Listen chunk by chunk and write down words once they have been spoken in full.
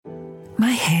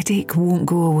My headache won't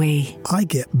go away. I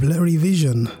get blurry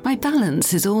vision. My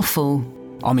balance is awful.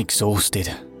 I'm exhausted.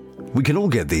 We can all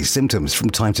get these symptoms from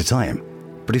time to time.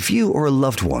 But if you or a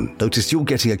loved one notice you're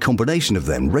getting a combination of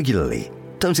them regularly,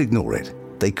 don't ignore it.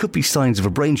 They could be signs of a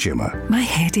brain tumour. My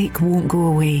headache won't go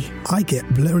away. I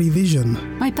get blurry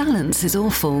vision. My balance is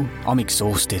awful. I'm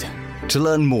exhausted. To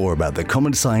learn more about the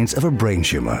common signs of a brain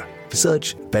tumour,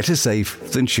 search Better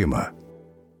Safe Than Tumour.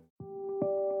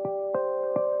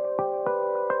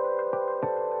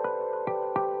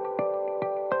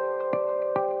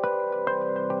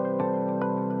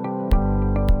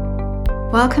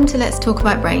 Welcome to Let's Talk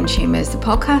About Brain Tumours, the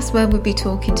podcast where we'll be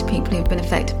talking to people who've been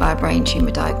affected by a brain tumour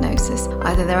diagnosis,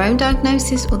 either their own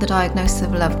diagnosis or the diagnosis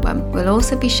of a loved one. We'll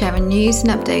also be sharing news and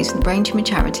updates from the Brain Tumour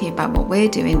Charity about what we're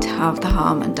doing to halve the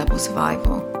harm and double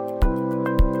survival.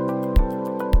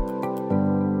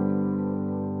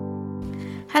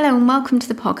 Hello and welcome to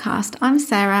the podcast. I'm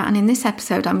Sarah, and in this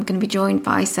episode I'm going to be joined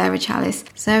by Sarah Chalice.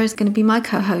 Sarah's going to be my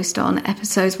co-host on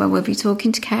episodes where we'll be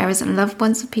talking to carers and loved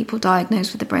ones of people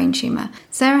diagnosed with a brain tumour.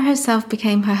 Sarah herself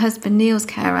became her husband Neil's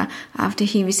carer after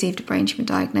he received a brain tumour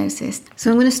diagnosis. So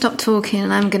I'm going to stop talking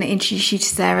and I'm going to introduce you to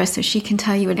Sarah so she can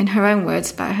tell you in her own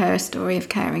words about her story of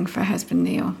caring for her husband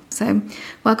Neil. So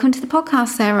welcome to the podcast,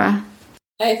 Sarah.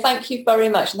 Hey, thank you very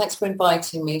much, and thanks for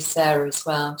inviting me, Sarah, as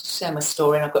well, to share my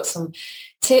story. And I've got some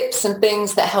tips and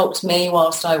things that helped me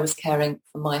whilst I was caring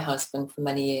for my husband for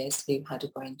many years who had a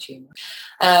brain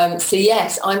tumour. So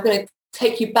yes, I'm going to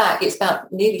take you back. It's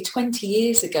about nearly 20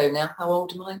 years ago now. How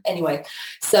old am I? Anyway,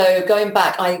 so going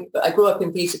back, I grew up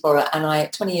in Peterborough,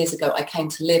 and 20 years ago I came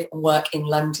to live and work in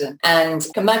London. And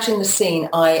imagine the scene.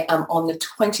 I am on the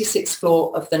 26th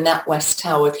floor of the NatWest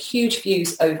Tower with huge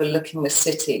views overlooking the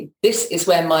city. This is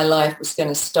where my life was going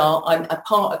to start. I'm a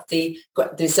part of the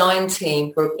design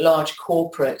team for a large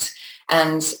corporate.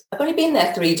 And I've only been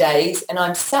there 3 days, and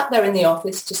I'm sat there in the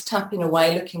office just tapping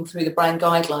away, looking through the brand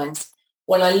guidelines.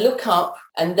 When I look up,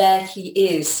 and there he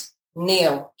is,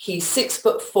 Neil. He's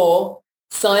 6'4",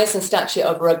 size and stature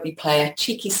of a rugby player,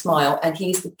 cheeky smile, and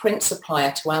he's the print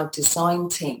supplier to our design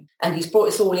team. And he's brought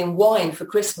us all in wine for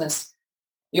Christmas.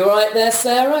 You all right there,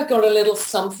 Sarah? Got a little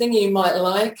something you might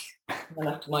like? Well,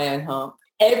 after my own heart.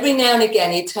 Every now and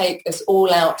again, he'd take us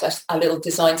all out, a little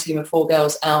design team of 4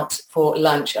 girls, out for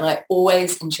lunch, and I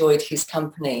always enjoyed his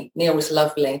company. Neil was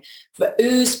lovely. For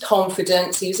oozed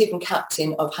confidence, he was even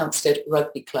captain of Hampstead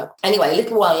Rugby Club. Anyway, a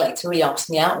little while later, he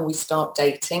asked me out, and we start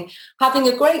dating, having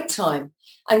a great time.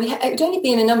 And it had only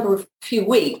been a few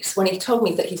weeks when he told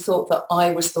me that he thought that I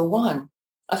was the one.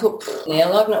 I thought,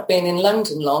 Neil, I've not been in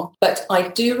London long, but I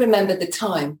do remember the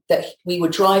time that we were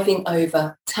driving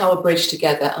over Tower Bridge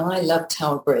together, and I love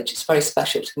Tower Bridge. It's very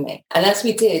special to me. And as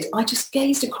we did, I just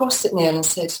gazed across at Neil and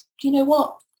said, you know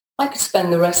what? I could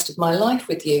spend the rest of my life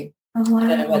with you. Oh, wow. I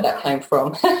don't know where that came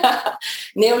from.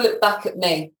 Neil looked back at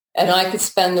me, and I could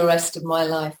spend the rest of my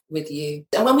life with you.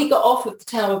 And when we got off of the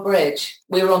Tower Bridge,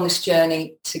 we were on this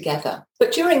journey together.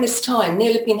 But during this time,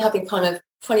 Neil had been having kind of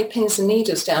funny pins and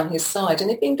needles down his side,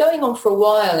 and it'd been going on for a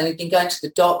while, and he'd been going to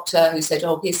the doctor who said,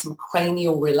 oh, here's some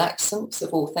cranial relaxants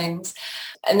of all things.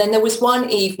 And then there was one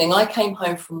evening I came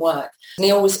home from work.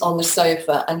 Neil was on the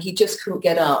sofa and he just couldn't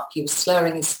get up. He was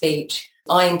slurring his speech.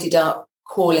 I ended up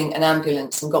calling an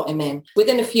ambulance and got him in.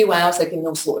 Within a few hours, they gave him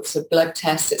all sorts of blood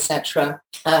tests, etc.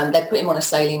 They put him on a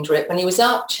saline drip, and he was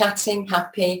up, chatting,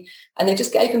 happy, and they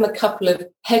just gave him a couple of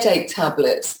headache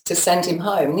tablets to send him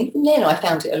home. And even then, I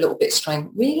found it a little bit strange.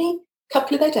 Really? A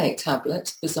couple of headache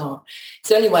tablets? Bizarre.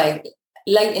 So anyway,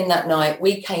 late in that night,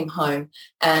 we came home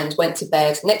and went to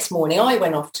bed. Next morning, I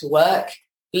went off to work,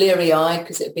 bleary-eyed,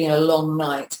 because it had been a long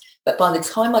night. But by the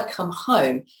time I come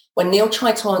home, when Neil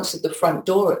tried to answer the front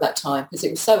door at that time, because it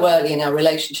was so early in our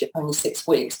relationship, only 6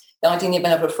 weeks, that I didn't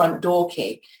even have a front door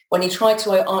key. When he tried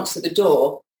to answer the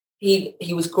door, he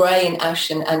was grey and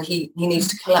ashen, and he needs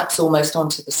to collapse almost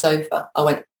onto the sofa. I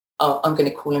went, oh, I'm going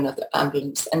to call another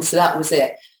ambulance. And so that was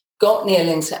it. Got Neil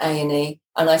into A&E,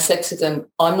 and I said to them,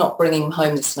 I'm not bringing him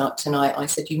home this night tonight. I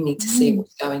said, you need to see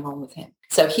what's going on with him.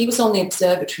 So he was on the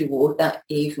observatory ward that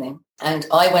evening, and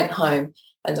I went home,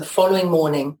 and the following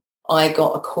morning, I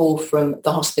got a call from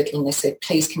the hospital, and they said,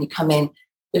 please, can you come in?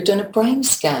 We've done a brain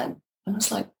scan. And I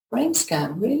was like, brain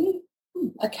scan, really?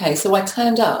 Okay, so I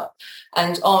turned up,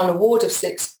 and on a ward of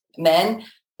 6 men,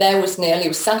 there was Neil. He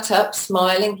was sat up,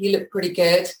 smiling. He looked pretty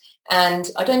good. And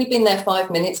I'd only been there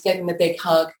 5 minutes, gave him a big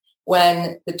hug,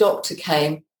 when the doctor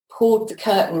came, pulled the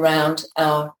curtain round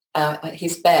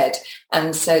his bed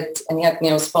and said, and he had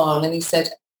Neil's file, and he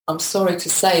said, I'm sorry to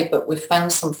say, but we've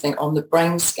found something on the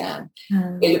brain scan.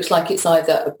 It looks like it's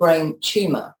either a brain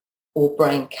tumour or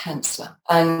brain cancer.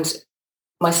 And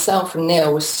myself and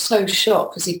Neil were so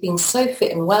shocked because he'd been so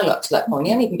fit and well up to that point.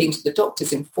 He hadn't even been to the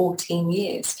doctors in 14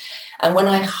 years. And when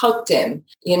I hugged him,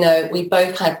 you know, we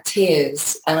both had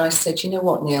tears. And I said, you know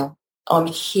what, Neil, I'm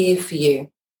here for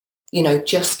you. You know,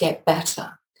 just get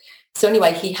better. So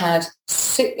anyway, he had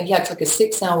like a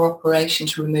 6-hour operation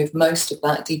to remove most of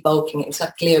that, debulking it. It was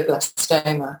like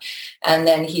glioblastoma. And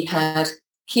then he had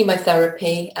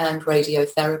chemotherapy and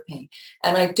radiotherapy.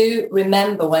 And I do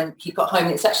remember when he got home,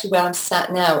 and it's actually where I'm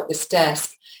sat now at this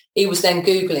desk, he was then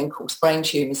Googling, of course, brain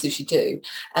tumours, as you do.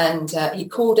 And he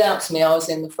called out to me, I was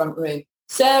in the front room,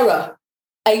 Sarah,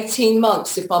 18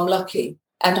 months if I'm lucky.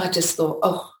 And I just thought,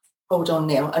 oh, hold on,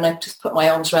 Neil. And I just put my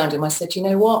arms around him. I said, you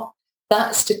know what?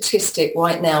 That statistic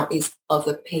right now is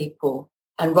other people.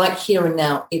 And right here and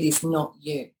now, it is not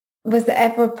you. Was there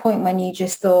ever a point when you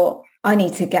just thought, I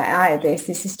need to get out of this.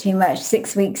 This is too much.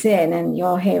 6 weeks in and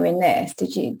you're hearing this.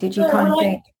 Did you kind of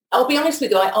think? I'll be honest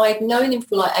with you. I'd known him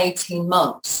for like 18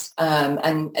 months.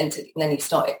 And then he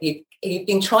started, he'd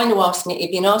been trying to ask me,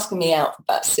 he'd been asking me out for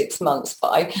about 6 months,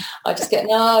 but I just get,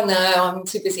 no, I'm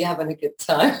too busy having a good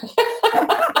time.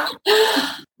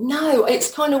 No,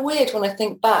 it's kind of weird when I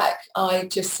think back. I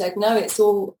just said, no, it's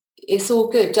all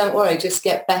good. Don't worry. Just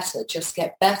get better.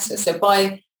 So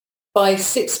by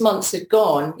 6 months had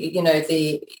gone, you know,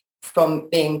 from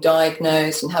being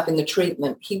diagnosed and having the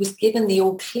treatment, he was given the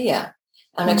all clear.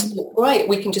 And I just thought, great,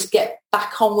 we can just get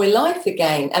back on with life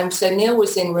again. And so Neil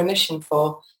was in remission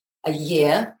for a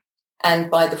year. And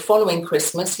by the following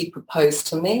Christmas, he proposed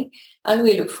to me. And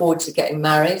we looked forward to getting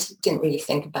married. Didn't really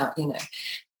think about, you know,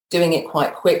 doing it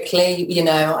quite quickly. You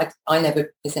know, I'm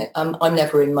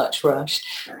never in much rush.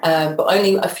 But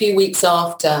only a few weeks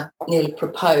after Neil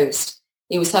proposed,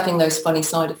 he was having those funny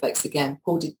side effects again.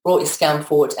 Brought his scan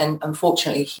forward, and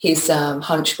unfortunately his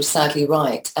hunch was sadly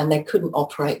right, and they couldn't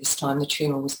operate this time. The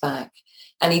tumour was back.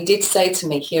 And he did say to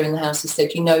me here in the house, he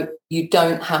said, you know, you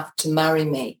don't have to marry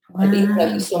me. Wow. Even though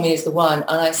he saw me as the one.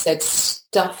 And I said,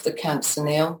 stuff the cancer,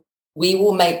 Neil. We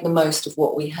will make the most of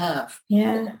what we have.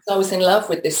 Yeah. So I was in love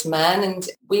with this man, and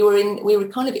we were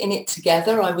kind of in it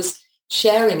together. I was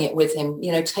sharing it with him,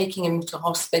 you know, taking him to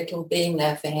hospital, being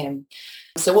there for him.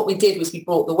 So what we did was we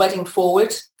brought the wedding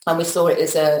forward, and we saw it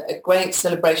as a great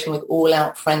celebration with all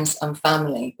our friends and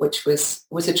family, which was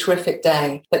a terrific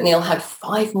day. But Neil had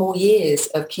 5 more years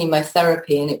of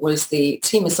chemotherapy, and it was the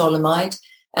temozolomide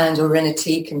and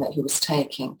irinotecan that he was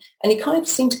taking. And he kind of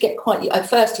seemed to get quite, at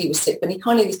first he was sick, but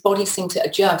his body seemed to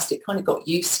adjust. It kind of got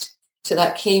used to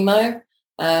that chemo.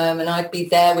 And I'd be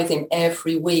there with him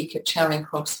every week at Charing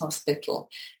Cross Hospital.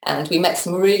 And we met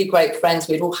some really great friends.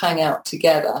 We'd all hang out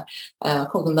together. I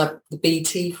call them the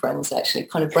BT friends, actually,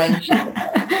 kind of brain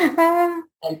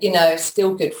and, you know,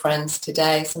 still good friends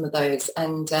today, some of those.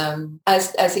 And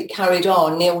as it carried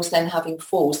on, Neil was then having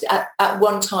falls. At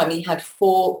one time, he had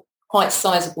 4 quite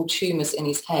sizable tumours in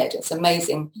his head. It's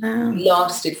amazing. Wow. He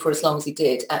lasted for as long as he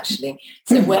did, actually.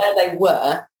 So where they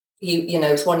were, he, you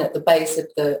know, was one at the base of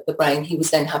the brain. He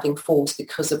was then having falls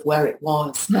because of where it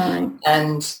was. Right.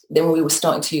 And then we were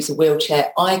starting to use a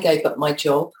wheelchair. I gave up my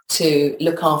job to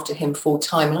look after him full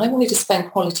time, and I wanted to spend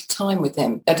quality time with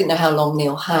him. I didn't know how long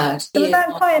Neil had. So was that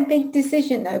quite a big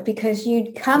decision, though, because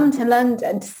you'd come to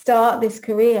London to start this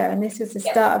career, and this was the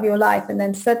start of your life, and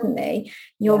then suddenly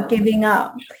you're giving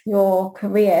up your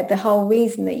career, the whole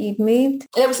reason that you'd moved?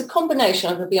 There was a combination,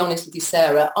 I'm going to be honest with you,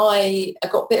 Sarah. I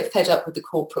got a bit fed up with the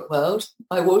corporate world.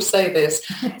 I will say this.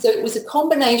 So it was a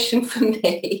combination for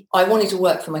me. I wanted to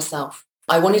work for myself.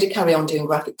 I wanted to carry on doing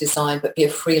graphic design, but be a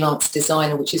freelance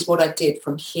designer, which is what I did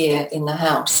from here in the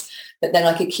house. But then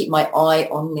I could keep my eye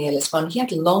on Neil as well. He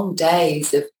had long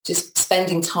days of just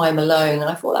spending time alone. And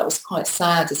I thought that was quite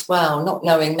sad as well, not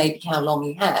knowing maybe how long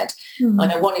he had. And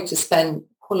I wanted to spend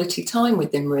quality time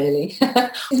with him, really.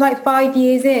 It's like 5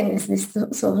 years in. Is this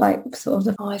sort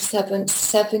of 5,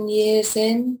 7 years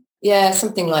in? Yeah,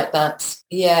 something like that.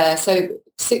 Yeah, so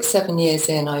 6, 7 years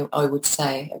in, I would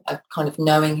say, of kind of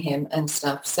knowing him and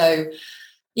stuff. So,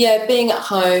 yeah, being at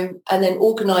home and then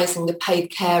organising the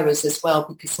paid carers as well,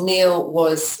 because Neil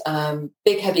was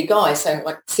big, heavy guy, so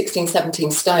like 16,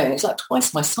 17 stone. It's like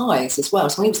twice my size as well.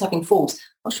 So when he was having falls,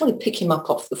 I was trying to pick him up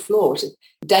off the floor, which is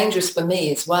dangerous for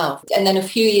me as well. And then a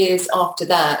few years after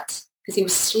that, because he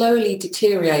was slowly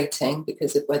deteriorating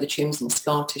because of where the tumours and the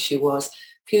scar tissue was,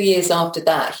 a few years after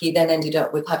that, he then ended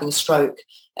up with having a stroke,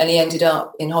 and he ended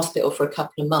up in hospital for a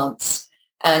couple of months.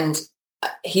 And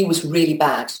he was really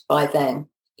bad by then.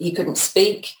 He couldn't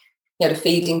speak. He had a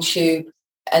feeding tube,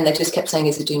 and they just kept saying,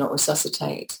 "Is it do not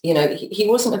resuscitate?" You know, he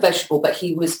wasn't a vegetable, but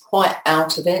he was quite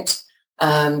out of it.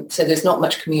 So there's not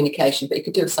much communication, but you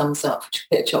could do a thumbs up for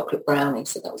a bit of chocolate brownie.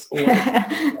 So that was all.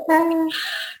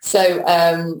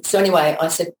 So anyway, I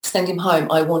said, send him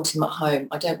home. I want him at home.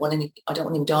 I don't want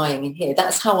him dying in here.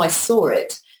 That's how I saw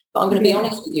it. But I'm going to be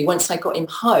honest with you, once I got him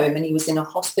home and he was in a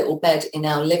hospital bed in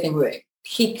our living room,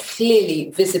 he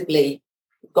clearly, visibly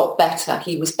got better.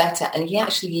 He was better. And he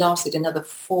actually lasted another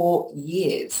 4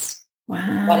 years.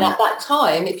 Wow. And at that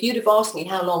time, if you'd have asked me,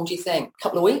 how long do you think? A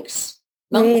couple of weeks?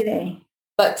 Months? Really?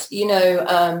 But,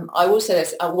 I also,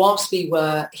 whilst we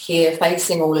were here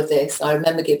facing all of this, I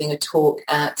remember giving a talk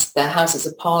at the Houses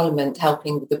of Parliament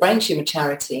helping with the brain tumour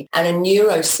charity, and a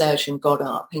neurosurgeon got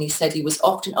up and he said he was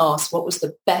often asked what was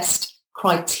the best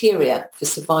criteria for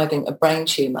surviving a brain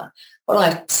tumour. Well,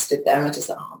 I stood there and I just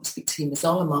thought, it must be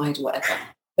temozolomide or whatever.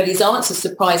 But his answer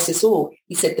surprised us all.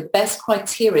 He said the best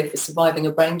criteria for surviving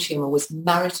a brain tumour was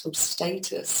marital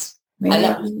status. Really? And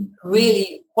that was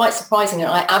really quite surprising.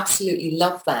 And I absolutely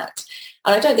love that.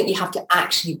 And I don't think you have to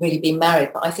actually really be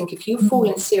married. But I think if you've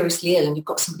fallen seriously ill and you've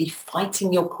got somebody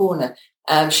fighting your corner,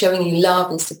 showing you love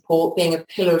and support, being a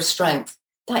pillar of strength,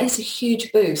 that is a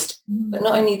huge boost. But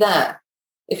not only that,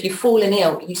 if you've fallen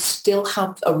ill, you still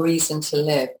have a reason to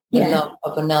live, the love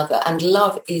of another. And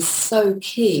love is so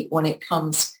key when it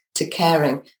comes to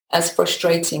caring, as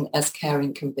frustrating as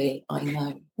caring can be, I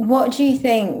know. What do you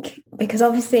think? Because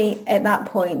obviously at that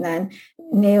point then,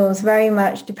 Neil's very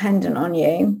much dependent on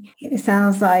you. It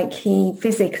sounds like he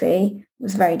physically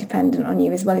was very dependent on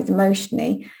you as well as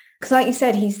emotionally. Because like you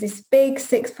said, he's this big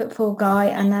 6'4" guy,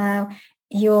 and now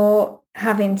you're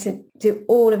having to do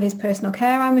all of his personal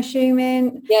care, I'm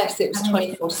assuming. Yes, it was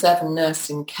 24/7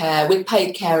 nursing care with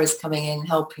paid carers coming in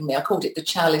helping me. I called it the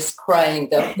chalice crane,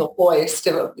 the hoist.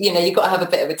 You've got to have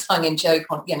a bit of a tongue-in-joke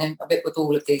on, a bit with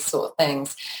all of these sort of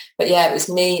things. But yeah, it was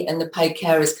me and the paid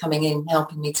carers coming in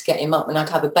helping me to get him up, and I'd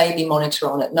have a baby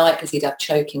monitor on at night because he'd have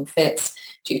choking fits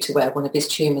due to where one of his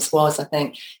tumours was, I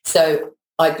think. So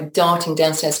I'd be darting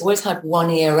downstairs. I always had one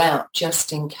ear out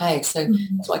just in case. So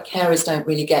that's why carers don't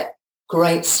really get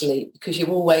great sleep, because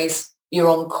you're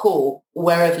on call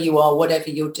wherever you are, whatever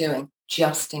you're doing,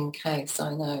 just in case.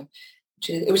 I know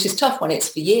it was just tough when it's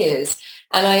for years.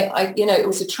 And I it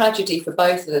was a tragedy for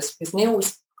both of us because Neil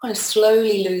was kind of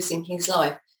slowly losing his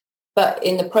life. But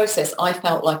in the process, I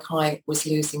felt like I was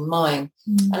losing mine.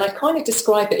 And I kind of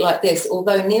describe it like this.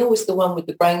 Although Neil was the one with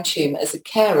the brain tumour, as a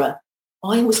carer,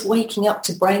 I was waking up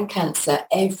to brain cancer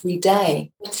every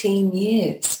day, 14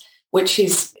 years, which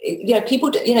is,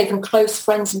 people, even close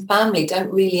friends and family don't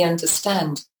really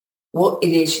understand what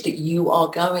it is that you are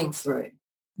going through.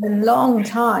 A long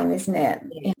time, isn't it?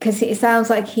 Because it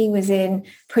sounds like he was in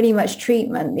pretty much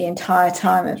treatment the entire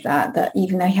time of that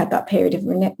even though he had that period of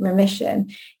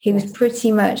remission, he was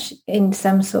pretty much in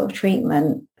some sort of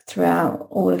treatment throughout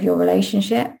all of your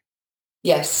relationship.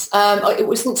 Yes. It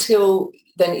wasn't until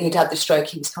then he'd had the stroke,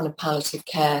 he was kind of palliative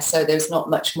care, so there's not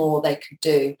much more they could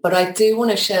do. But I do want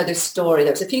to share this story.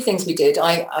 There was a few things we did.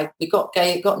 We got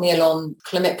Neil on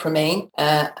clomipramine,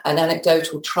 an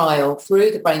anecdotal trial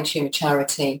through the brain tumour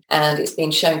charity, and it's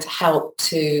been shown to help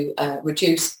to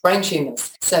reduce brain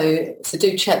tumours. So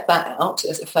do check that out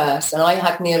as a first. And I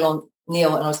had Neil,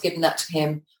 and I was giving that to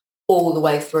him all the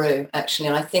way through, actually,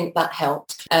 and I think that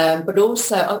helped. But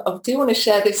also, I do want to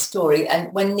share this story.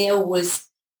 And when Neil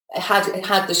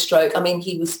had the stroke, I mean,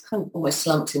 he was kind of almost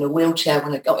slumped in a wheelchair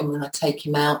when I take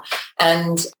him out.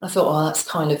 And I thought, that's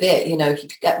kind of it.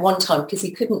 At one time, because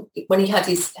he couldn't, when he had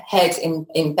his head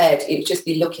in bed, it would just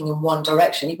be looking in one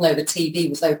direction, even though the TV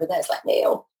was over there. It's like,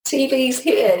 Neil, TV's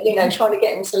here, trying to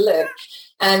get him to look.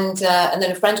 And then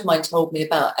a friend of mine told me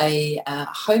about a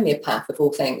homeopath, of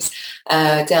all things,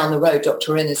 down the road,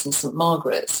 Dr. Innes in St.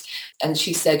 Margaret's. And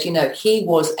she said, he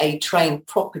was a trained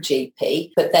proper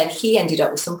GP, but then he ended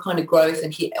up with some kind of growth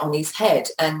on his head,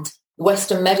 and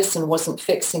Western medicine wasn't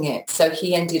fixing it. So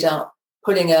he ended up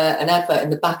putting an advert in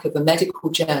the back of a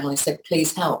medical journal and said,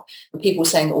 please help. And people were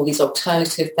saying all these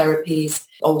alternative therapies,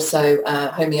 also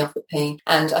homeopathy.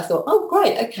 And I thought, oh,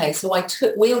 great. Okay. So I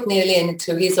wheeled Neil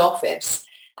into his office,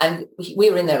 and we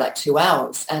were in there like 2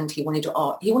 hours, and he wanted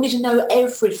to know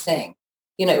everything.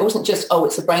 It wasn't just,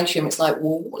 it's a brain tumour. It's like,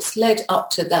 well, what's led up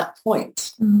to that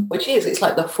point, it's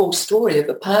like the full story of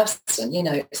a person,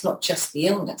 it's not just the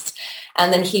illness.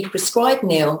 And then he prescribed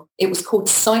Neil, it was called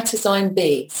Cytosine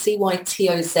B,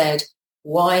 CYTOZYME.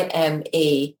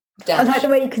 I like the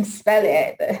way you can spell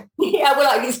it. Yeah,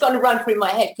 well, it's gone to run through my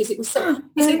head because it was so,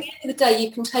 because at the end of the day, you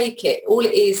can take it. All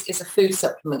it is a food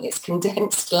supplement. It's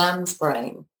condensed lamb's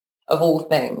brain, of all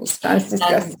things. That's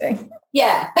disgusting.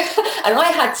 Yeah. And I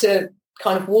had to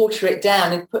kind of water it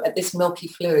down and put this milky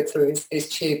fluid through his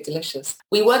tube. Delicious.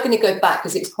 We were going to go back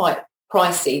because it's quite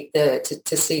pricey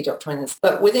to see Dr. Ennis.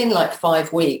 But within like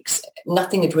 5 weeks,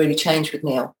 nothing had really changed with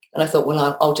Neil. And I thought,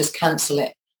 well, I'll just cancel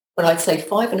it. But I'd say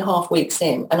 5.5 weeks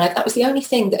in, and that was the only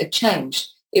thing that had changed.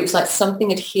 It was like something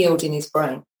had healed in his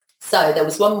brain. So there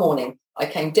was one morning I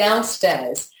came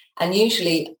downstairs, and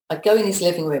usually I'd go in his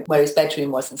living room where his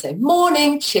bedroom was and say,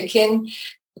 "Morning, chicken."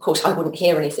 Of course, I wouldn't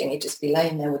hear anything. He'd just be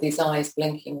laying there with his eyes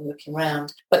blinking and looking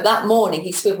around. But that morning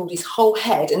he swiveled his whole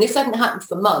head, and this hadn't happened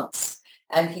for months.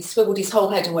 And he swiveled his whole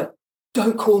head and went,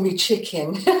 "Don't call me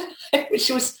chicken," which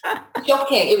was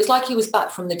shocking. It was like he was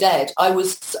back from the dead. I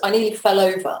nearly fell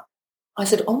over. I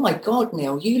said, "Oh my God,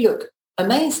 Neil, you look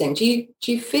amazing. Do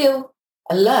you feel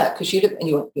alert? Because you look," and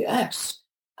you went, "Yes."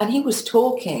 And he was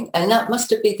talking, and that must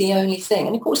have been the only thing.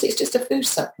 And of course, it's just a food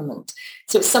supplement.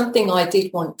 So it's something I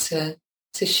did want to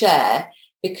share,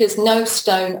 because no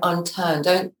stone unturned.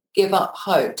 Don't give up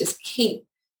hope. Just keep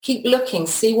looking,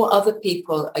 see what other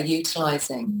people are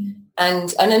utilising.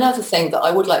 And another thing that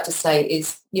I would like to say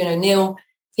is, Neil,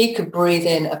 he could breathe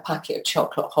in a packet of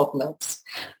chocolate hobnobs.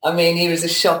 I mean, he was a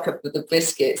shocker with the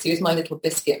biscuits. He was my little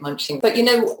biscuit munching. But,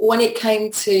 when it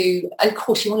came to, and of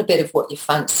course, you want a bit of what you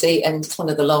fancy, and it's one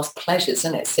of the last pleasures,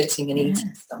 isn't it, sitting and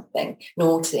eating something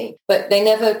naughty. But they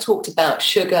never talked about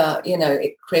sugar.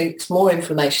 It creates more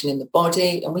inflammation in the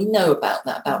body, and we know about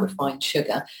that, about refined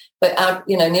sugar. But,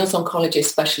 Neil's oncologist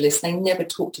specialists, they never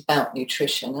talked about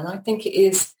nutrition. And I think it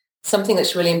is something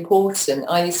that's really important.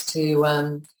 I used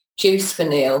to juice for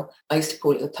Neil. I used to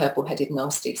call it the purple-headed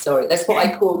nasty. Sorry, that's what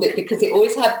I called it, because it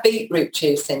always had beetroot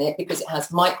juice in it, because it has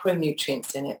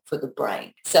micronutrients in it for the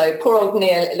brain. So poor old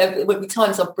Neil, there would be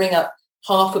times I'd bring up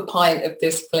half a pint of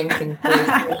this blinking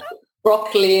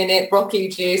broccoli in it, broccoli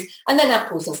juice, and then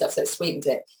apples and stuff, so it sweetened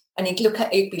it. And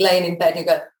he'd be laying in bed and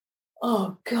go,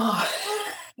 "Oh God."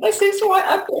 I said, "It's all right,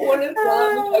 I've got one of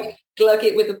them." Glug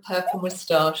it with a purple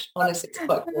moustache. Honestly, it's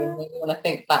quite good when I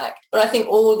think back. But I think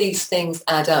all these things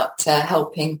add up to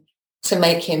helping to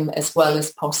make him as well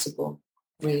as possible,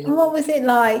 really. And what was it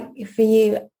like for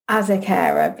you as a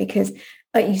carer? Because,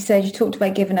 like you said, you talked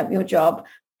about giving up your job,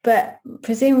 but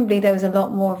presumably there was a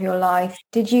lot more of your life.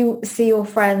 Did you see your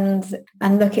friends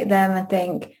and look at them and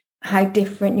think how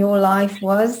different your life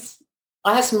was?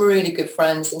 I have some really good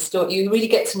friends, and still you really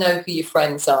get to know who your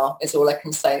friends are, is all I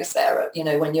can say, Sarah,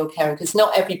 when you're caring, because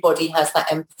not everybody has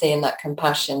that empathy and that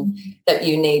compassion that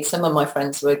you need. Some of my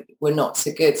friends were not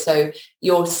so good. So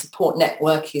your support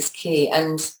network is key.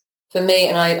 And for me,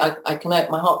 and I can,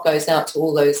 my heart goes out to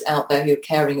all those out there who are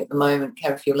caring at the moment,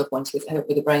 care for your loved ones with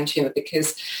a brain tumour,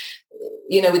 because,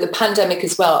 with the pandemic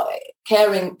as well,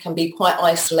 caring can be quite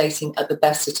isolating at the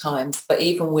best of times. But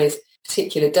even with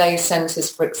particular day centres,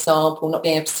 for example, not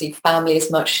being able to see family as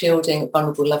much, shielding a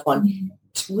vulnerable loved one,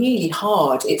 it's really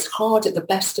hard. It's hard at the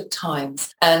best of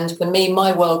times. And for me,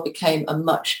 my world became a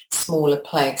much smaller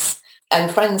place.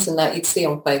 And friends and that, you'd see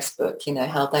on Facebook,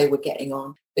 how they were getting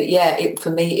on. But yeah,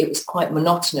 for me, it was quite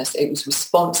monotonous. It was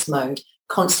response mode,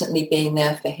 constantly being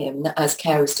there for him, as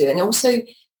carers do. And also,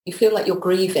 you feel like you're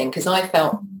grieving, because I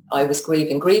felt I was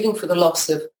grieving for the loss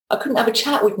of, I couldn't have a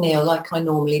chat with Neil like I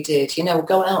normally did,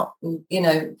 go out and,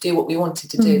 do what we wanted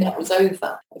to do. That was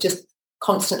over. Just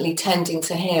constantly tending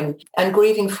to him and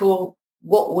grieving for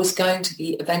what was going to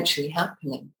be eventually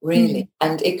happening, really.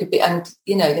 And it could be, and,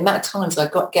 the amount of times I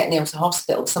get Neil to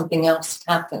hospital, something else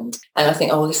happened. And I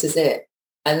think, oh, this is it.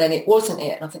 And then it wasn't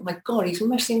it. And I think, my God, he's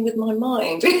messing with my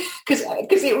mind, because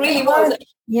it really was.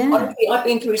 Yeah. Honestly, I've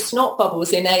been through snot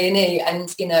bubbles in A&E,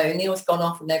 and, Neil's gone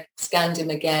off and they've scanned him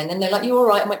again. And they're like, "You all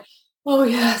right?" I went, "Oh,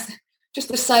 yes, just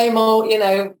the same old,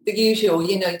 the usual,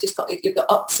 you've got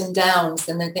ups and downs."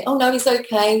 And then they think, "Oh, no, he's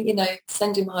okay,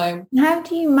 send him home." How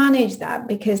do you manage that?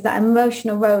 Because that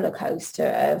emotional roller coaster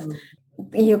of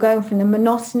you're going from the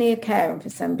monotony of caring for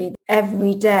somebody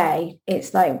every day.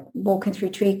 It's like walking through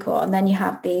treacle, and then you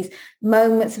have these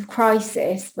moments of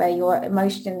crisis where you're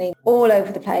emotionally all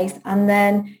over the place, and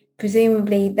then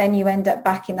presumably then you end up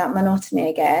back in that monotony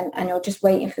again, and you're just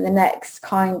waiting for the next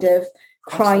kind of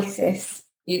crisis.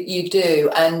 You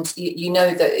do, and you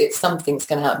know that something's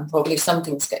going to happen, probably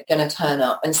something's going to turn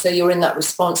up, and so you're in that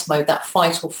response mode, that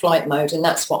fight or flight mode, and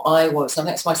that's what I was, and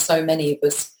that's why so many of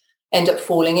us end up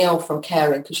falling ill from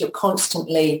caring, because you're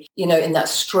constantly, in that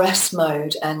stress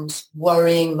mode and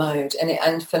worrying mode.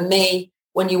 And for me,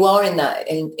 when you are in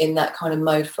that kind of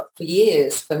mode for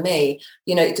years, for me,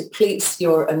 it depletes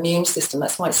your immune system.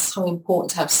 That's why it's so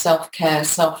important to have self-care,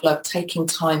 self-love, taking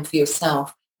time for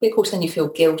yourself. But of course, then you feel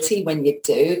guilty when you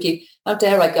do. How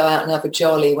dare I go out and have a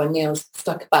jolly when Neil's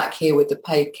stuck back here with the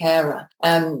paid carer?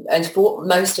 And for what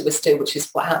most of us do, which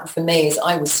is what happened for me, is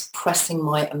I was suppressing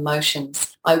my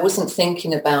emotions. I wasn't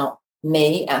thinking about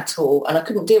me at all, and I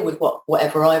couldn't deal with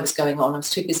whatever I was going on. I was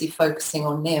too busy focusing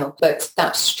on Neil, but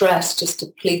that stress just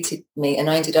depleted me, and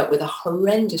I ended up with a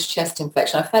horrendous chest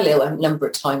infection. I fell ill a number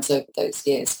of times over those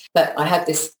years, but I had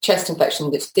this chest infection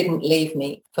that didn't leave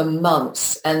me for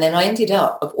months, and then I ended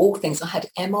up, of all things, I had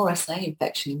MRSA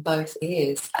infection in both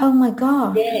ears. Oh my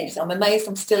God. Yes, I'm amazed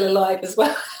I'm still alive as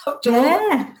well.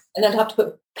 Yeah. And I'd have to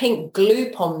put pink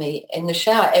gloop on me in the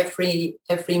shower every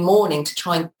morning to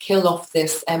try and kill off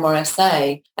this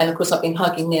MRSA. And of course, I've been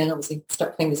hugging Neil and obviously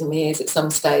stuck fingers in my ears at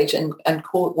some stage and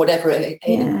caught whatever it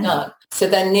had done. So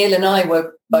then Neil and I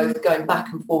were both going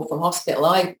back and forth from hospital.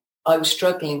 I was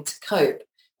struggling to cope.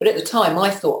 But at the time, I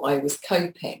thought I was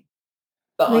coping.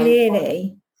 But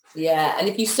really? Yeah. And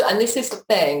and this is the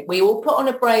thing, we all put on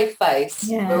a brave face.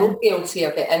 Yeah. We're all guilty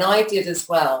of it. And I did as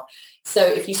well. So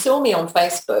if you saw me on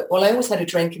Facebook, well, I always had a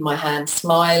drink in my hand,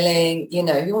 smiling,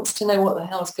 who wants to know what the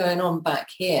hell's going on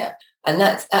back here? And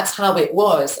that's how it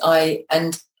was. I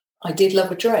did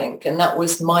love a drink, and that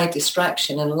was my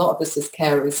distraction. And a lot of us as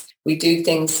carers, we do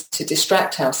things to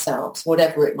distract ourselves,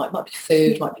 whatever it might be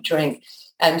food, might be drink.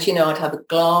 And, I'd have a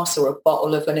glass or a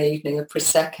bottle of an evening of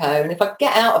Prosecco. And if I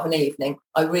get out of an evening,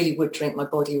 I really would drink my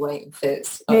body weight in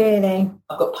fizz. Really?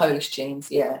 I've got Polish genes,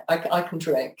 yeah. I can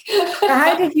drink.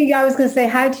 How did you cope with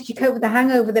the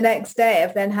hangover the next day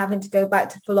of then having to go back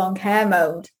to full-on care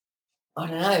mode? I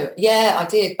don't know. Yeah, I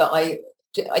did, but I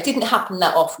didn't happen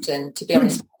that often, to be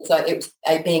honest. So it was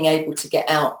being able to get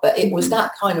out. But it was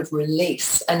that kind of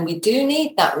release. And we do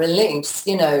need that release,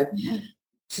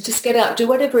 to just get out, do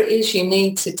whatever it is you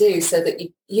need to do so that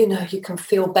you can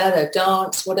feel better,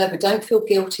 dance, whatever. Don't feel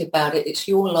guilty about it. It's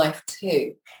your life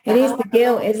too. It is the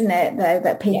guilt, isn't it, though,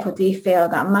 that people do feel,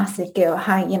 that massive guilt,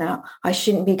 how, I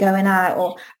shouldn't be going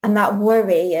out, and that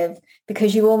worry of,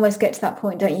 because you almost get to that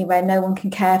point, don't you, where no one can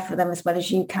care for them as well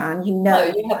as you can,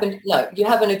 No, you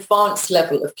have an advanced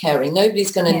level of caring.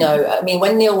 Nobody's going to know. I mean,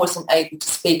 when Neil wasn't able to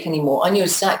speak anymore, I knew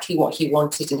exactly what he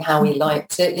wanted and how he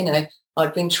liked it,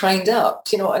 I'd been trained up.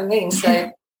 Do you know what I mean?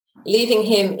 So leaving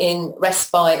him in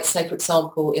respite, say, for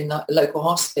example, in the local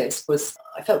hospice,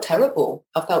 I felt terrible.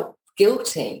 I felt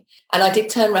guilty. And I did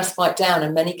turn respite down,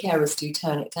 and many carers do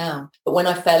turn it down. But when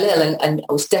I fell ill and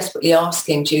I was desperately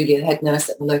asking Julia, the head nurse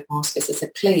at the local hospice, I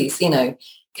said, please, can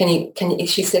you,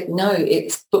 she said, no,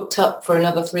 it's booked up for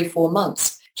another 3-4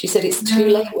 months. She said, it's too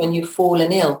late when you've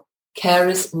fallen ill.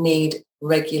 Carers need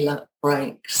regular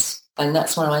breaks. And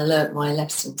that's when I learnt my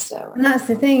lesson, Sarah. And that's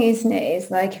the thing, isn't it? It's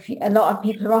like if a lot of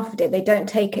people are offered it, they don't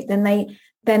take it, then they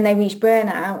reach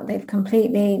burnout. They've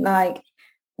completely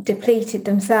depleted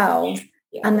themselves,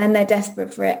 and then they're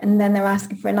desperate for it, and then they're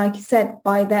asking for it. Like you said,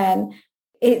 by then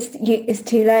it's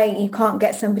too late. You can't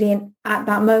get somebody in at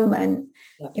that moment.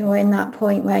 Yeah. You're in that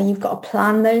point where you've got to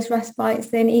plan those respites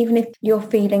in, even if you're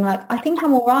feeling like, I think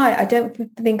I'm all right, I don't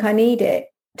think I need it.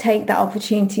 Take that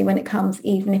opportunity when it comes,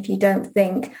 even if you don't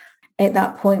think at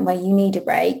that point where you need a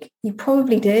break. You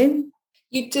probably do.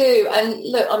 You do. And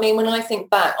look, I mean, when I think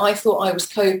back, I thought I was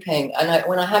coping. And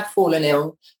when I had fallen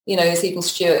ill, it's even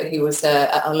Stuart, who was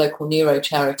at our local neuro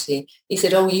charity, he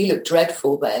said, oh, you look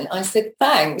dreadful then. I said,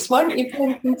 thanks. Why don't you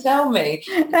come and tell me?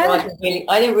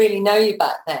 I didn't really know you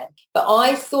back then. But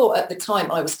I thought at the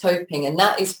time I was coping. And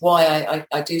that is why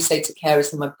I do say to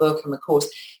carers in my book and my course,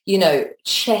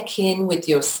 check in with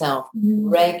yourself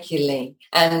regularly.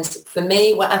 And for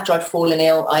me, after I'd fallen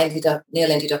ill,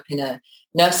 Neil ended up in a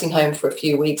nursing home for a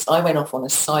few weeks. I went off on a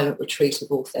silent retreat of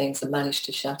all things and managed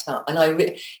to shut up. And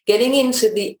getting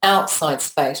into the outside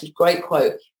space, with great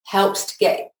quote, helps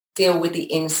to deal with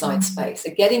the inside space.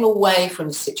 So getting away from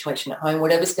the situation at home,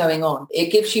 whatever's going on,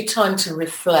 it gives you time to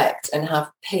reflect and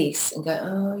have peace and go,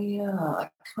 oh yeah,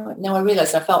 now I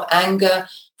realise I felt anger,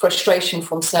 frustration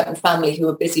from certain family who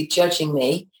were busy judging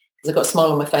me, because I've got a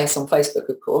smile on my face on Facebook,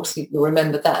 of course. You'll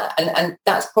remember that. And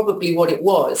that's probably what it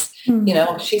was.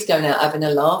 She's going out having a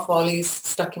laugh while he's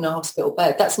stuck in a hospital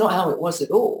bed. That's not how it was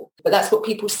at all. But that's what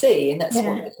people see. And that's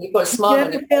what you've got a smile.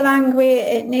 Did you ever feel angry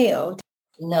at Neil?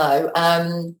 No.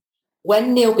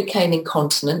 When Neil became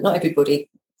incontinent, not everybody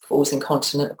falls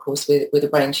incontinent, of course, with a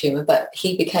brain tumour, but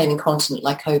he became incontinent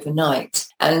like overnight.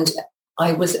 And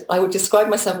I would describe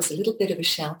myself as a little bit of a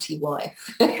shouty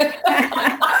wife.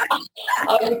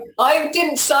 I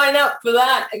didn't sign up for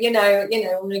that.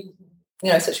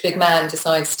 Such a big man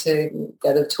decides to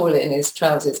go to the toilet in his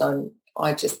trousers.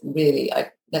 I just really,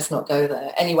 let's not go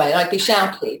there. Anyway, I'd be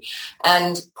shouty.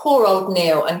 And poor old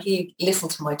Neil, and he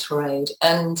listened to my tirade.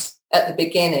 And at the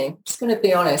beginning, I'm just going to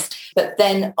be honest, but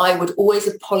then I would always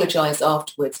apologise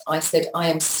afterwards. I said, I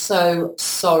am so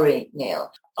sorry, Neil.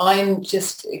 I'm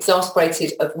just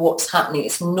exasperated of what's happening.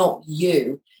 It's not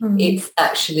you. It's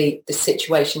actually the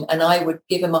situation. And I would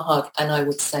give him a hug and I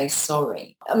would say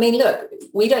sorry. I mean, look,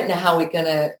 we don't know how we're going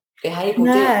to behave or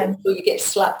do it until you get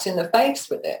slapped in the face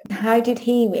with it. How did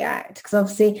he react? Because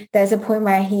obviously there's a point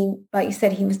where he, like you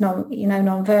said, he was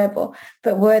non-verbal,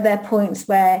 but were there points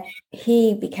where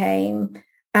he became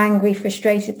angry,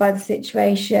 frustrated by the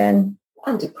situation?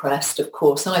 I'm depressed, of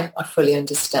course. I fully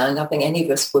understand. I think any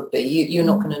of us would be. You're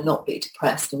not going to not be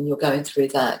depressed and you're going through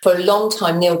that. For a long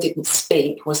time, Neil didn't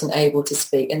speak, wasn't able to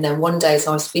speak. And then one day as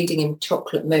I was feeding him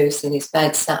chocolate mousse in his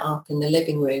bed, sat up in the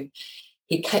living room,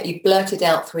 he blurted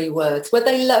out 3 words. Were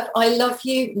they I love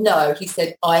you? No. He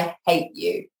said, I hate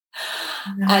you.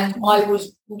 No. And I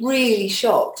was really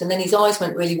shocked. And then his eyes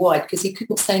went really wide because he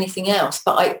couldn't say anything else.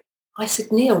 But I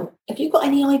said, Neil, have you got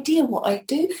any idea what I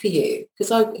do for you?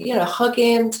 Because I, hug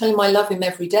him, tell him I love him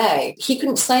every day. He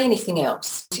couldn't say anything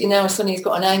else. Suddenly he's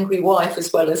got an angry wife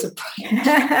as well as a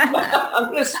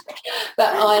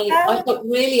But I got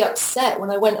really upset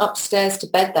when I went upstairs to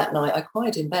bed that night. I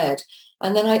cried in bed.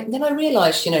 And then I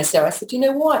realised, Sarah, I said, you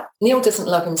know what? Neil doesn't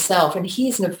love himself and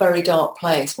he's in a very dark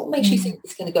place. What makes you think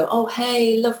he's going to go, oh,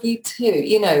 hey, love you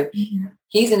too?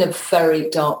 He's in a very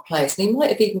dark place. And he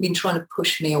might have even been trying to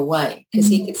push me away because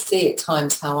he could see at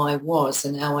times how I was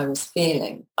and how I was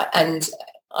feeling. And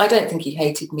I don't think he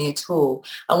hated me at all.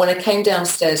 And when I came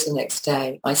downstairs the next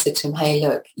day, I said to him, hey,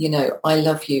 look, I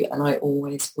love you and I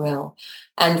always will.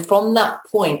 And from that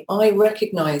point, I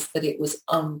recognised that it was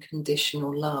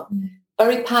unconditional love.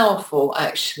 Very powerful,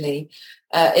 actually.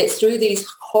 It's through these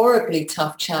horribly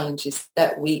tough challenges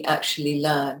that we actually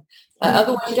learn.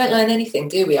 Otherwise, you don't learn anything,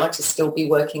 do we? I'd just still be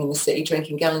working in the city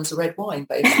drinking gallons of red wine,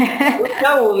 basically. We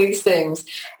know all these things.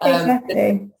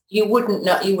 Exactly. You wouldn't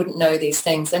know these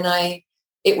things. And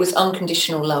it was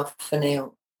unconditional love for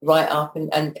Neil right up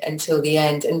and until the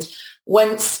end. And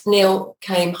once Neil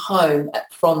came home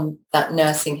from that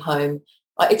nursing home,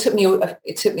 it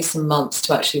took me some months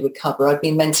to actually recover. I'd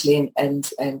been mentally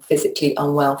and physically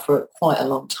unwell for quite a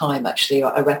long time, actually,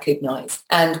 I recognised.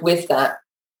 And with that,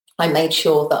 I made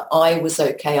sure that I was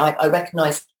okay. I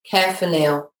recognised care for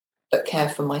Neil, but care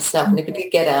for myself. And if I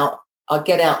could get out, I'd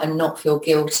get out and not feel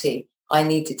guilty. I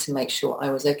needed to make sure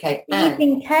I was okay. You've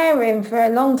been caring for a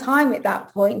long time at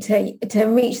that point to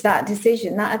reach that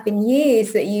decision. That had been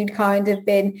years that you'd kind of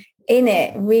been in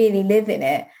it, really living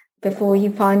it, before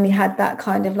you finally had that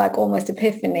kind of like almost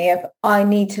epiphany of, I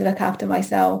need to look after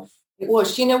myself. It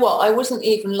was. You know what? I wasn't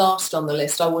even last on the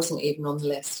list. I wasn't even on the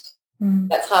list.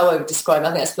 That's how I would describe it. I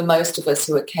think that's for most of us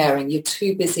who are caring. You're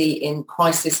too busy in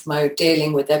crisis mode,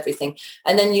 dealing with everything.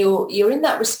 And then you're in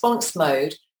that response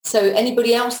mode. So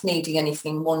anybody else needing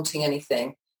anything, wanting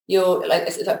anything, you're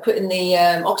like putting the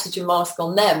oxygen mask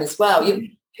on them as well.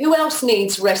 Who else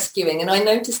needs rescuing? And I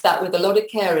noticed that with a lot of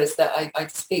carers that I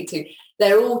speak to.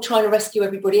 They're all trying to rescue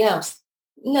everybody else.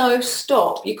 No,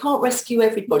 stop. You can't rescue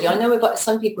everybody. I know about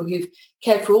some people who've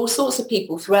cared for all sorts of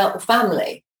people throughout the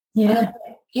family. Yeah.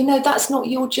 That's not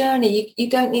your journey. You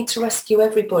don't need to rescue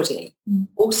everybody.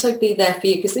 Also be there for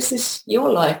you because this is your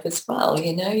life as well.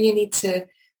 You need to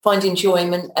find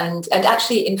enjoyment and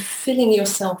actually in filling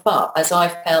yourself up, as I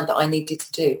found that I needed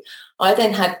to do. I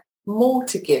then had more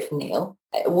to give Neil,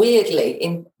 weirdly,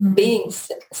 in being,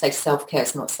 say, self-care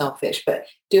is not selfish, but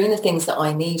doing the things that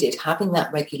I needed, having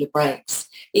that regular breaks,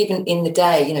 even in the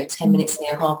day, 10 minutes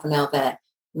there, half an hour there,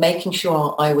 making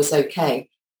sure I was okay.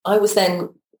 I was then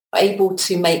able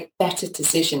to make better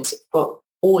decisions for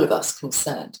all of us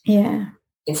concerned. Yeah.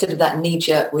 Instead of that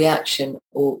knee-jerk reaction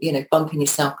or, bumping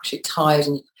yourself because you're tired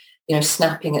and,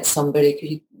 snapping at somebody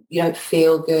because you don't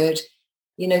feel good.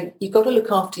 You've got to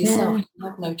look after yourself. Yeah. You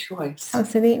have no choice.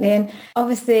 Absolutely. And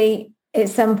obviously at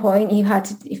some point you had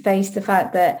to face the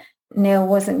fact that Neil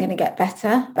wasn't going to get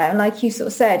better. But like you sort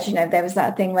of said, there was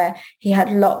that thing where he had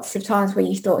lots of times where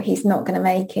you thought he's not going to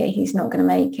make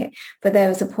it. But there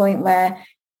was a point where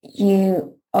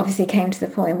you obviously came to the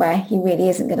point where he really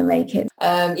isn't going to make it.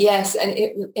 Yes, and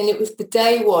it was the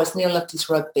day was Neil loved his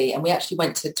rugby, and we actually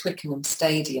went to Twickenham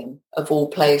Stadium of all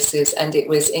places, and it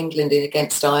was England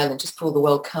against Ireland just before the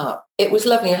World Cup. it was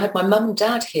lovely. I had my mum and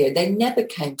dad here. They never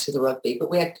came to the rugby, but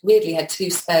we had weirdly had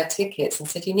 2 spare tickets and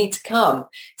said, you need to come.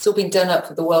 It's all been done up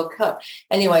for the World Cup.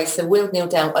 Anyway, so wheeled Neil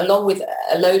down along with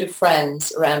a load of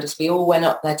friends around us. We all went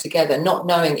up there together, not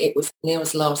knowing it was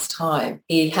Neil's last time.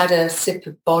 He had a sip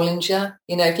of Bollinger.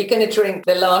 You know, if you're going to drink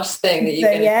the last thing that you're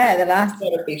going to, the last,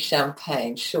 it's got to be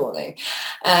champagne, surely.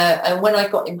 And when I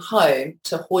got him home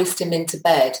to hoist him into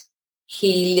bed,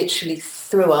 he literally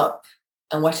threw up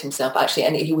and wet himself, actually,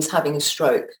 and he was having a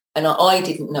stroke. And I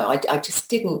didn't know. I just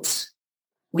didn't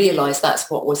realise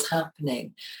that's what was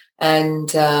happening.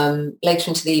 And later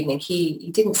into the evening,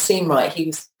 he didn't seem right. He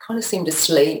was kind of seemed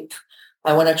asleep.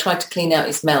 And when I tried to clean out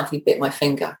his mouth, he bit my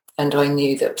finger. And I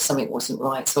knew that something wasn't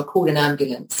right. So I called an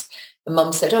ambulance. And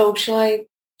Mum said, oh, shall I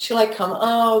come?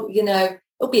 Oh, you know,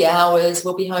 it'll be hours.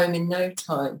 We'll be home in no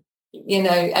time, you know,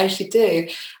 as you do.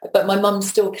 But my mum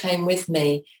still came with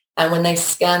me. And when they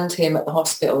scanned him at the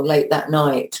hospital late that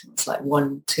night, it's like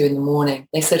 1, 2 in the morning,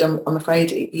 they said, I'm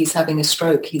afraid he's having a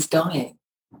stroke. He's dying.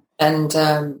 And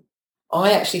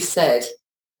I actually said,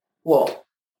 what,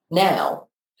 now?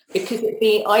 Because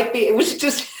it was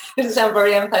just, it doesn't sound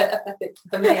very empathetic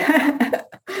for me.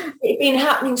 It'd been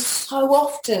happening so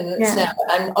often now.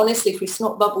 And honestly, through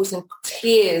snot bubbles and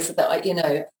tears that I, you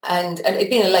know, and it'd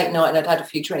been a late night and I'd had a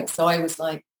few drinks. So I was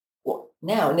like, what,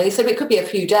 now? And they said it could be a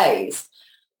few days.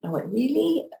 I went,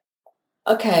 really?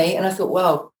 Okay. And I thought,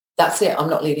 well, that's it. I'm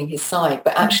not leaving his side.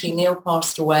 But actually, Neil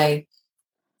passed away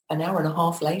an hour and a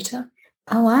half later.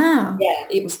 Oh, wow. Yeah,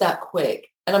 it was that quick.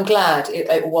 And I'm glad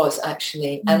it was,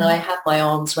 actually. And I had my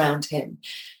arms around him.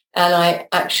 And I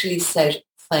actually said,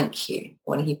 thank you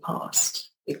when he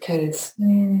passed. Because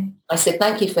I said,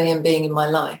 thank you for him being in my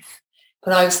life.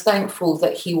 But I was thankful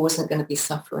that he wasn't going to be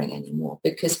suffering anymore,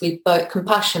 because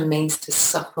compassion means to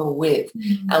suffer with,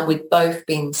 and we'd both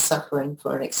been suffering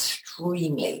for an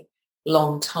extremely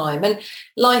long time. And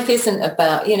life isn't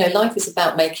about, you know, life is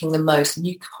about making the most, and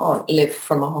you can't live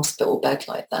from a hospital bed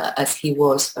like that, as he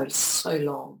was for so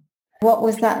long. What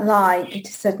was that like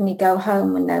to suddenly go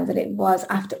home and know that it was,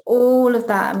 after all of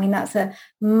that? I mean, that's a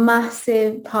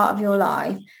massive part of your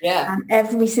life. Yeah. And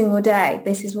every single day,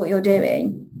 this is what you're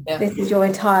doing. Yeah. This is your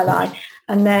entire life.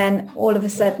 And then all of a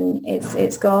sudden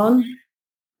it's gone.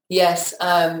 Yes.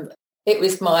 It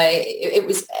was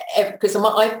because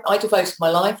I devoted my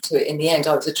life to it in the end.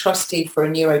 I was a trustee for a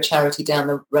neuro charity down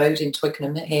the road in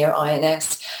Twickenham here,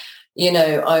 INS. You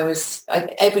know,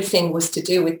 everything was to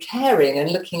do with caring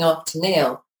and looking after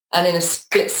Neil. And in a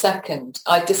split second,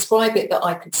 I describe it that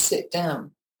I could sit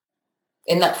down.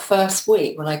 In that first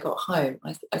week when I got home,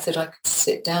 I said I could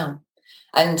sit down.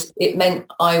 And it meant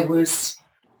I was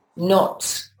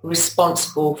not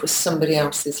responsible for somebody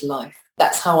else's life.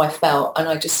 That's how I felt. And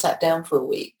I just sat down for a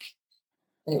week.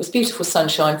 And it was beautiful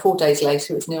sunshine. 4 days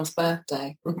later, it was Neil's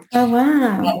birthday. Oh,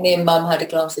 wow. And me and Mum had a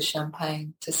glass of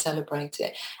champagne to celebrate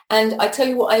it. And I tell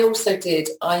you what I also did.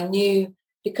 I knew,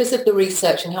 because of the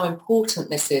research and how important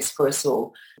this is for us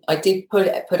all, I did put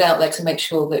out there to make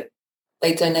sure that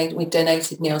we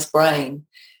donated Neil's brain,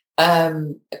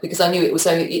 because I knew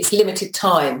it's limited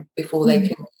time before they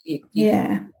can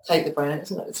take the brain.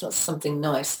 It's not something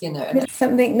nice, you know. Was it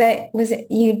something that, was it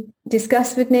you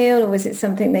discussed with Neil, or was it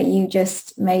something that you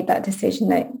just made that decision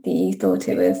that you thought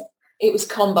it was? It was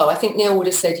combo. I think Neil would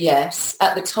have said yes.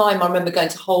 At the time, I remember going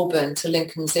to Holborn, to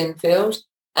Lincoln's Inn Field,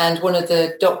 and one of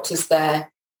the doctors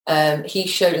there, he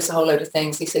showed us a whole load of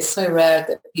things. He said, it's so rare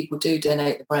that people do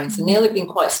donate the brain. So Neil had been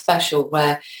quite special,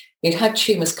 where he'd had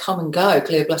tumours come and go,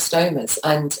 glioblastomas,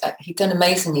 and he'd done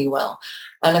amazingly well.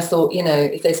 And I thought, you know,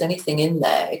 if there's anything in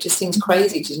there, it just seems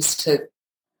crazy to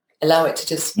allow it to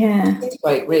just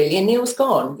disintegrate, really. And Neil's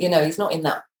gone. You know, he's not in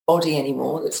that body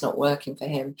anymore that's not working for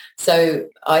him. So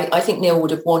I think Neil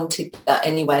would have wanted that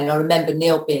anyway. And I remember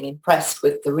Neil being impressed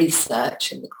with the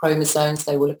research and the chromosomes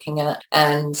they were looking at,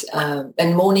 and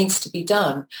more needs to be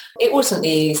done. It wasn't the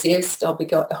easiest, I'll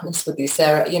be honest with you,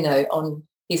 Sarah. You know, on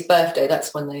his birthday,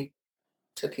 that's when they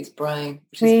took his brain.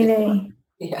 Really?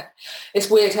 Yeah. It's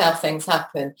weird how things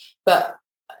happen. But,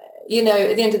 you know,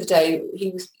 at the end of the day,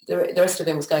 the rest of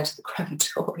him was going to the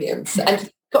crematorium. And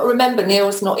you've got to remember,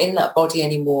 Neil's not in that body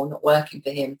anymore, not working for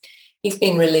him. He's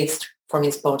been released from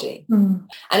his body. And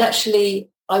actually,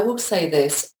 I will say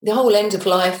this, the whole end of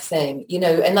life thing, you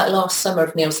know, in that last summer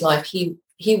of Neil's life, he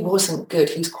wasn't good.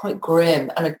 He was quite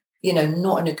grim and, you know,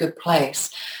 not in a good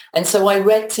place. And so I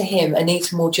read to him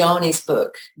Anita Moorjani's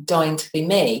book, Dying to Be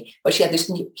Me, where she had this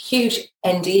huge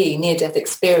NDE, near-death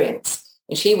experience,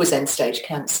 and she was end-stage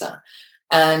cancer.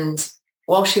 And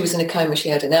while she was in a coma, she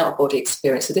had an out-of-body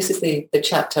experience. So this is the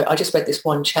chapter. I just read this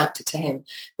one chapter to him.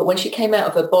 But when she came out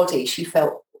of her body, she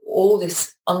felt all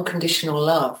this unconditional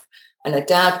love. And her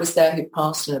dad was there who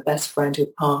passed and her best friend who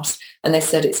passed. And they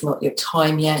said, it's not your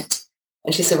time yet.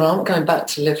 And she said, well, I'm not going back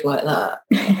to live like that.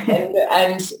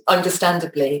 and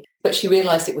understandably, but she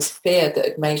realised it was fear that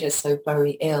had made her so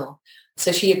very ill.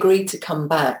 So she agreed to come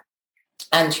back,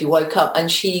 and she woke up and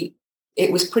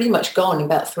it was pretty much gone in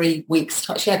about 3 weeks'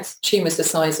 time. She had tumours the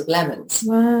size of lemons.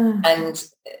 Wow. And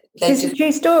Is this a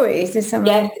true story? Is this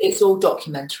something? Yeah, it's all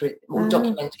documentary.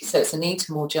 So it's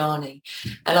Anita Moorjani.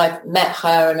 And I've met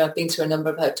her and I've been to a number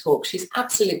of her talks. She's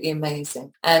absolutely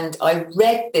amazing. And I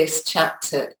read this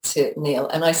chapter to Neil,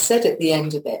 and I said at the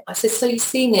end of it, I said, so you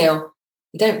see, Neil,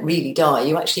 you don't really die.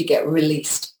 You actually get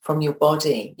released from your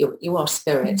body. You are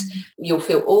spirit. Mm-hmm. You'll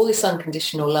feel all this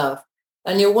unconditional love.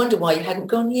 And you'll wonder why you hadn't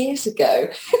gone years ago.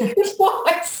 That's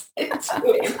what I said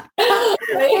to him.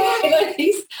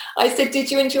 I said,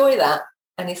 did you enjoy that?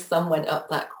 And his thumb went up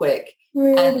that quick.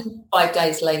 Really? And 5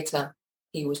 days later,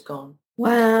 he was gone.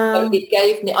 Wow. So it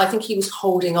gave me, I think he was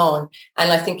holding on,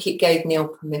 and I think it gave Neil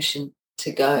permission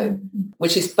to go,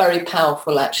 which is very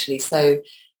powerful, actually. So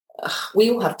we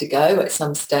all have to go at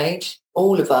some stage.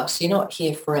 All of us, you're not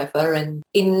here forever. And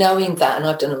in knowing that, and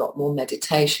I've done a lot more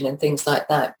meditation and things like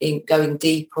that, in going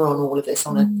deeper on all of this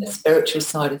on a spiritual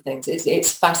side of things,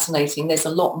 it's fascinating. There's a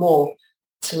lot more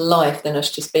to life than us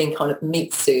just being kind of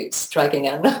meat suits dragging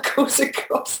our knuckles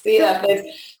across the earth.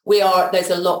 There's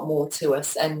a lot more to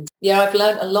us. And yeah, I've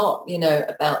learned a lot,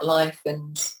 about life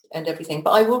and everything.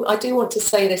 But I do want to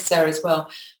say this, Sarah, as well.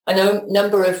 I know a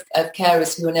number of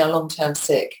carers who are now long-term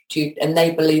sick, and they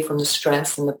believe from the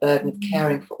stress and the burden of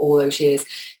caring for all those years.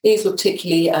 These were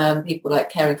particularly people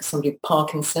like caring for somebody with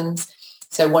Parkinson's.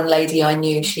 So one lady I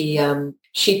knew,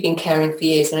 she'd been caring for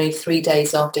years, and only 3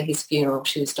 days after his funeral,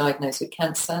 she was diagnosed with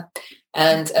cancer.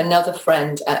 And another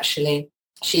friend, actually,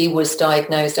 she was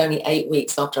diagnosed only 8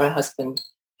 weeks after her husband,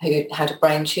 who had a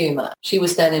brain tumour. She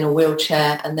was then in a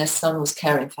wheelchair, and their son was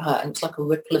caring for her, and it's like a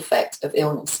ripple effect of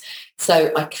illness.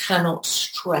 So I cannot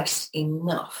stress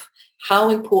enough how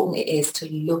important it is to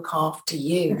look after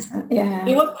you. Yeah.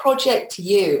 Do a project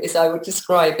you, as I would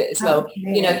describe it as well.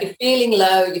 Absolutely. If you're feeling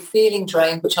low, you're feeling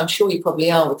drained, which I'm sure you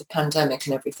probably are with the pandemic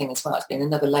and everything as well. It's been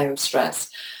another layer of stress.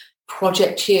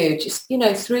 Project you, just,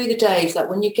 through the days, like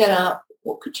when you get up,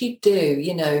 what could you do?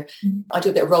 I do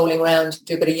a bit of rolling around,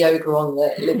 do a bit of yoga on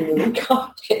the living room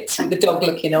carpet with the dog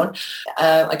looking on.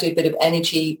 I do a bit of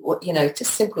energy,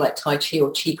 just simple like Tai Chi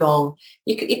or Qigong.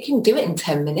 You can do it in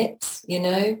 10 minutes,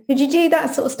 Did you do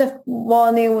that sort of stuff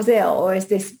while Neil was ill, or is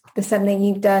this something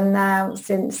you've done now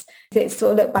since it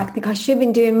sort of look back? I think I should have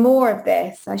been doing more of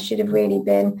this. I should have really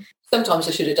been. Sometimes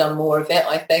I should have done more of it,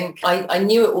 I think. I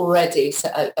knew it already, so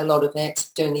a lot of it,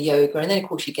 doing the yoga. And then, of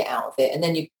course, you get out of it. And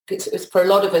then it's for a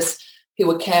lot of us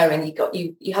who are caring,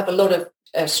 you have a lot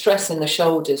of stress in the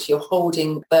shoulders. You're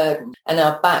holding burden, and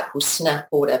our back will snap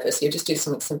or whatever. So you just do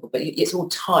something simple, but it's all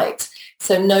tight.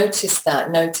 So notice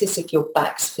that. Notice if your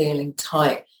back's feeling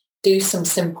tight. Do some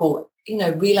simple,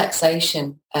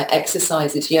 relaxation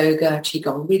exercises, yoga,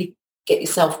 Qigong. Really get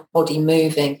yourself body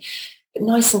moving. But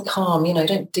nice and calm,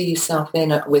 don't do yourself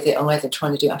in with it either,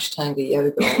 trying to do Ashtanga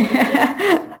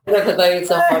yoga. Whatever those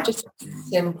are, just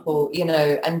simple,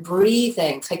 and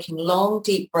breathing, taking long,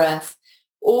 deep breath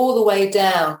all the way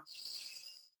down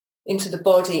into the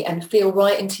body and feel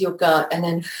right into your gut, and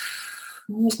then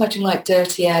almost imagine like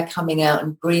dirty air coming out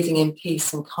and breathing in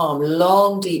peace and calm.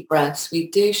 Long, deep breaths. We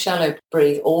do shallow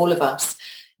breathe, all of us.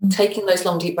 Taking those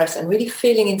long, deep breaths and really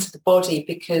feeling into the body,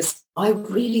 because I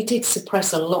really did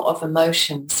suppress a lot of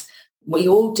emotions. We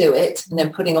all do it, and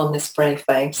then putting on this brave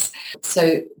face.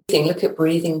 So look at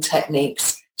breathing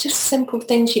techniques, just simple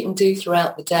things you can do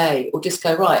throughout the day, or just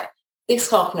go, right, this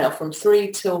half an hour from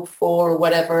 3 till 4 or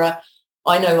whatever,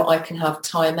 I know I can have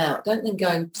time out. Don't then go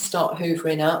and start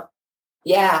hoovering up.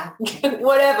 Yeah,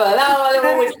 whatever. That's what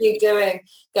I always be doing.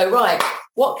 Go, right,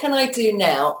 what can I do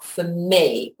now for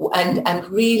me, and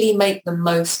really make the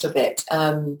most of it?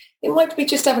 It might be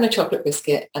just having a chocolate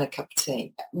biscuit and a cup of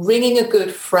tea. Ringing a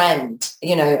good friend.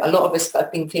 A lot of us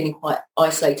have been feeling quite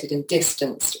isolated and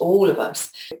distanced, all of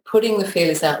us. Putting the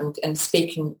feelers out and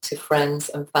speaking to friends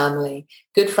and family.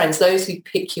 Good friends, those who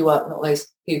pick you up, not those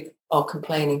who are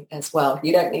complaining as well.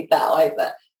 You don't need that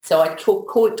either. So I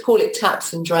call it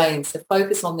taps and drains. So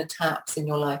focus on the taps in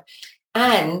your life,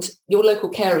 and your local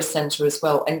carer centre as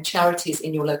well, and charities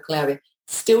in your local area.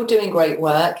 Still doing great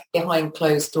work behind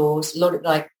closed doors. A lot of,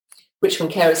 like,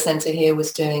 Richmond Carer Centre here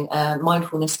was doing a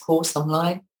mindfulness course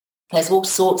online. There's all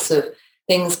sorts of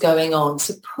things going on.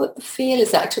 So put the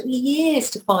feelers out. It took me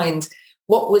years to find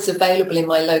what was available in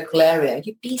my local area.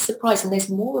 You'd be surprised, and there's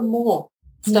more and more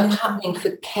stuff happening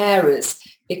for carers,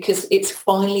 because it's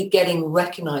finally getting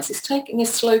recognised. It's taking a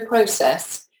slow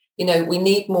process. You know, we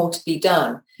need more to be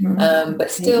done.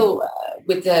 But still,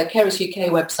 with the Carers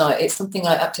UK website, it's something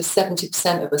like up to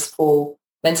 70% of us fall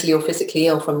mentally or physically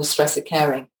ill from the stress of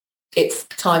caring. It's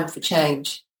time for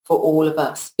change for all of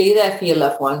us. Be there for your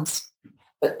loved ones,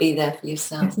 but be there for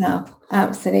yourself. No,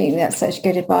 absolutely. That's such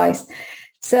good advice.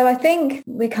 So I think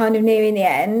we're kind of nearing the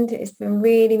end. It's been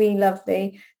really, really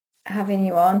lovely having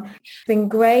you on. It's been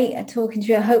great talking to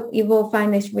you. I hope you've all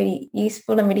found this really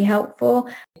useful and really helpful.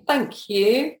 Thank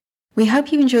you. We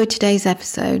hope you enjoyed today's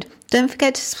episode. Don't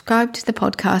forget to subscribe to the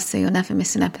podcast so you'll never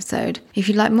miss an episode. If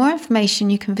you'd like more information,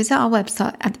 you can visit our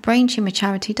website at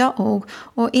thebraintumorcharity.org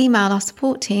or email our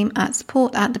support team at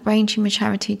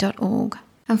support@thebraintumorcharity.org.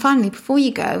 And finally, before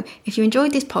you go, if you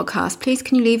enjoyed this podcast, please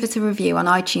can you leave us a review on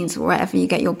iTunes or wherever you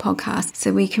get your podcasts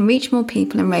so we can reach more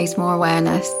people and raise more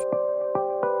awareness.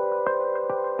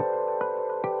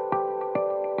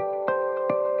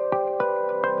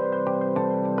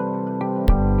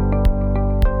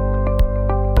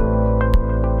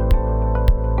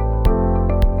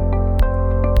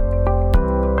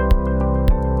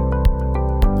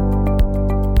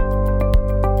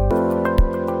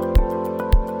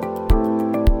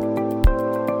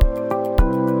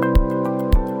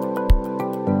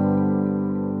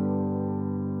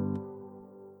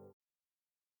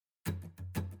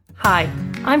 Hi,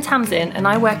 I'm Tamsin and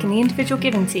I work in the individual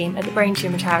giving team at the Brain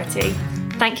Tumour Charity.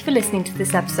 Thank you for listening to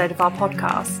this episode of our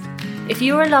podcast. If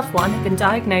you or a loved one have been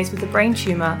diagnosed with a brain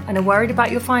tumour and are worried about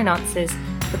your finances,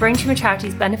 the Brain Tumour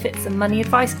Charity's Benefits and Money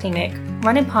Advice Clinic,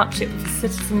 run in partnership with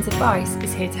Citizens Advice,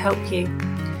 is here to help you.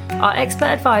 Our expert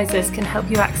advisors can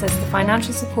help you access the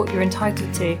financial support you're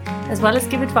entitled to, as well as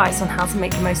give advice on how to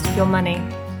make the most of your money.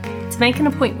 To make an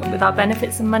appointment with our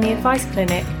Benefits and Money Advice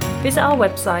Clinic, visit our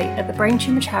website at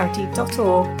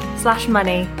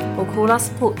thebraintumorcharity.org/money or call our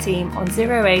support team on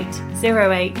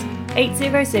 0808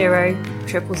 800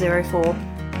 0004.